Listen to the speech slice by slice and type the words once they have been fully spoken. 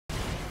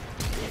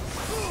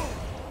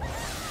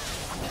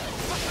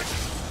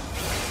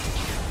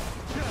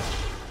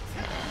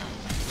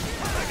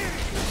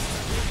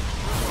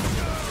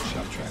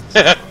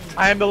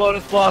I am the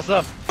Lotus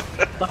Blossom!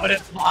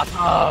 Lotus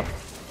Blossom!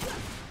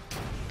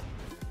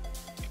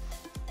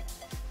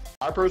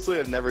 I personally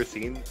have never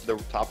seen the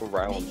top of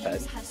Ryland's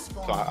head,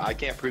 so I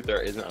can't prove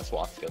there isn't a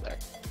swastika there.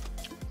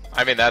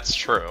 I mean, that's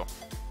true.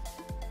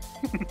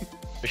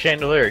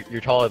 Chandelier,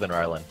 you're taller than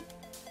Ryland.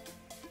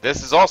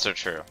 This is also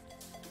true.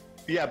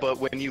 Yeah, but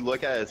when you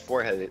look at his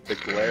forehead, the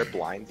glare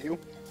blinds you.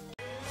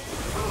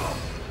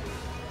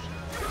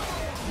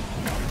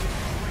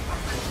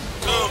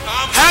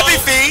 Happy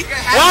feet!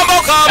 One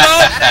more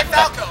combo!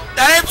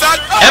 That ain't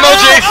Falco!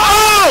 MOG!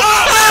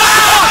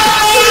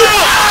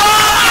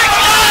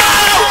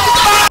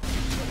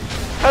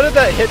 How did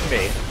that hit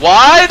me?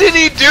 Why did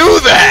he do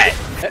that?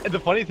 The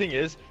funny thing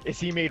is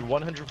he made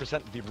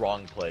 100% the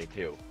wrong play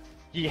too.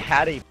 He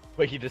had a,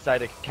 but he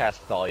decided to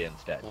cast Thalia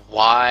instead.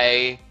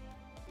 Why?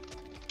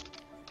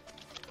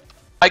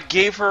 I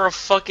gave her a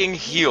fucking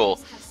heal,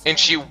 and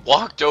she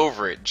walked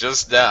over it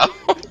just now.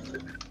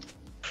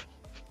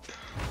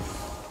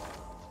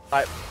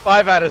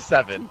 5 out of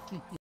 7.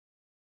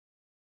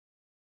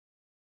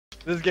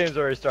 This game's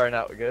already starting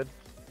out good.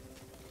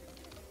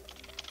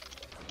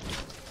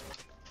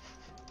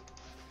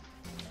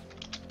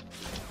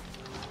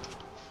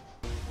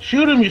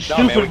 Shoot him, you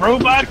stupid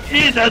robot!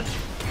 Jesus!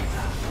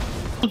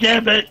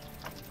 Gambit!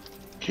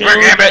 Kill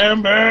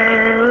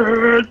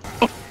Gambit!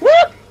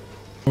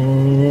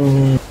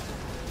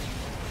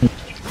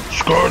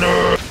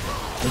 Scorner!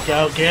 Look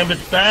out,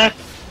 Gambit's back!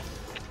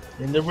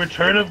 In the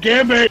return of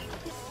Gambit!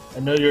 I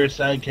know you're a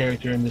side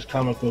character in this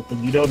comic book, but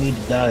you don't need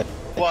to die.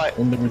 What?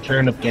 In the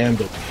return of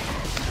Gambit.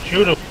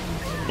 Shoot him!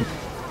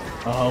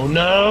 Oh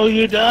no,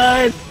 you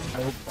died!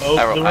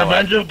 Oh, the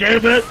revenge of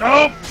Gambit!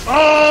 Oh!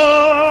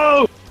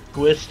 Oh!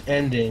 Twist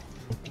ending.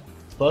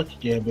 Fuck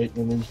Gambit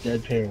and his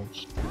dead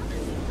parents.